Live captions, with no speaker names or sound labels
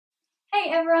Hey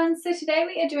everyone, so today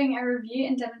we are doing a review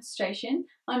and demonstration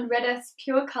on Red Earth's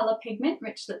Pure Colour Pigment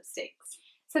Rich Lipsticks.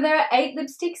 So there are 8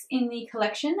 lipsticks in the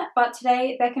collection, but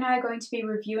today Beck and I are going to be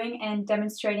reviewing and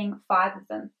demonstrating 5 of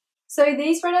them. So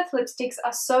these Red Earth lipsticks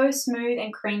are so smooth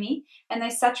and creamy, and they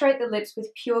saturate the lips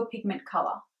with pure pigment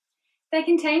colour. They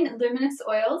contain luminous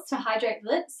oils to hydrate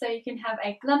the lips so you can have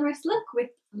a glamorous look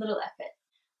with little effort.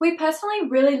 We personally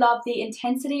really love the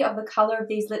intensity of the colour of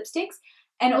these lipsticks,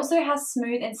 and also how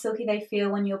smooth and silky they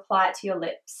feel when you apply it to your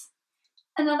lips.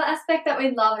 Another aspect that we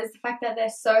love is the fact that they're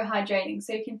so hydrating,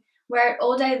 so you can wear it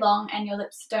all day long and your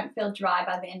lips don't feel dry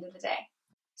by the end of the day.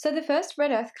 So the first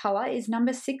Red Earth colour is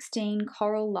number 16,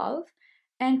 Coral Love,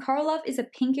 and Coral Love is a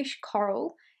pinkish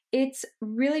coral. It's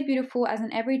really beautiful as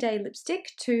an everyday lipstick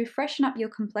to freshen up your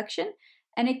complexion,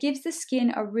 and it gives the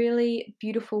skin a really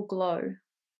beautiful glow.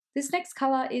 This next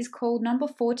colour is called number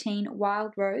 14,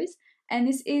 Wild Rose, and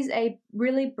this is a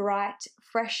really bright,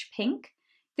 fresh pink.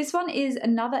 This one is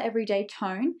another everyday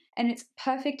tone, and it's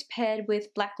perfect paired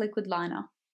with black liquid liner.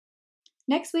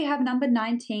 Next we have number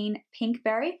 19, Pink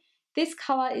Berry. This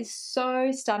colour is so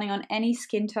stunning on any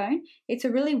skin tone. It's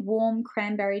a really warm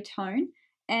cranberry tone,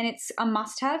 and it's a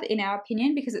must-have in our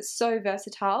opinion because it's so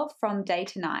versatile from day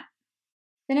to night.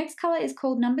 The next colour is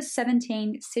called number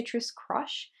 17, Citrus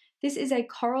Crush. This is a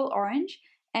coral orange,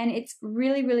 and it's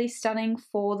really stunning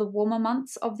for the warmer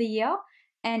months of the year,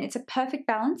 and it's a perfect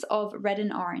balance of red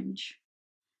and orange.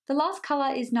 The last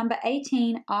colour is number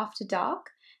 18, After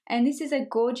Dark, and this is a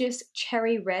gorgeous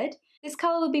cherry red. This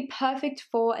colour would be perfect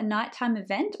for a nighttime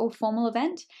event or formal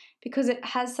event because it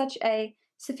has such a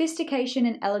sophistication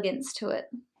and elegance to it.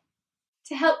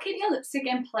 To help keep your lipstick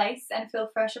in place and feel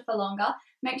fresher for longer,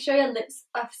 make sure your lips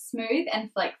are smooth and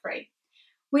flake-free.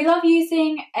 We love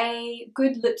using a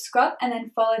good lip scrub and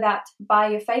then follow that by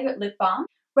your favourite lip balm.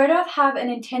 Red Earth have an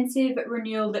intensive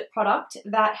renewal lip product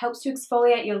that helps to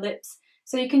exfoliate your lips,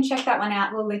 so you can check that one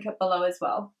out. We'll link it below as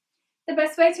well. The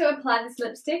best way to apply this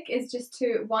lipstick is just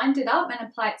to wind it up and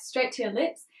apply it straight to your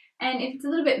lips, and if it's a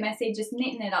little bit messy, just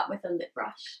neaten it up with a lip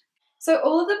brush. So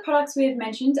all of the products we have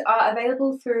mentioned are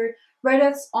available through Red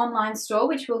Earth's online store,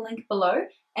 which we'll link below,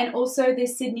 and also the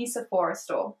Sydney Sephora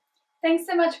store. Thanks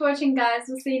so much for watching, guys.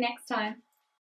 We'll see you next time.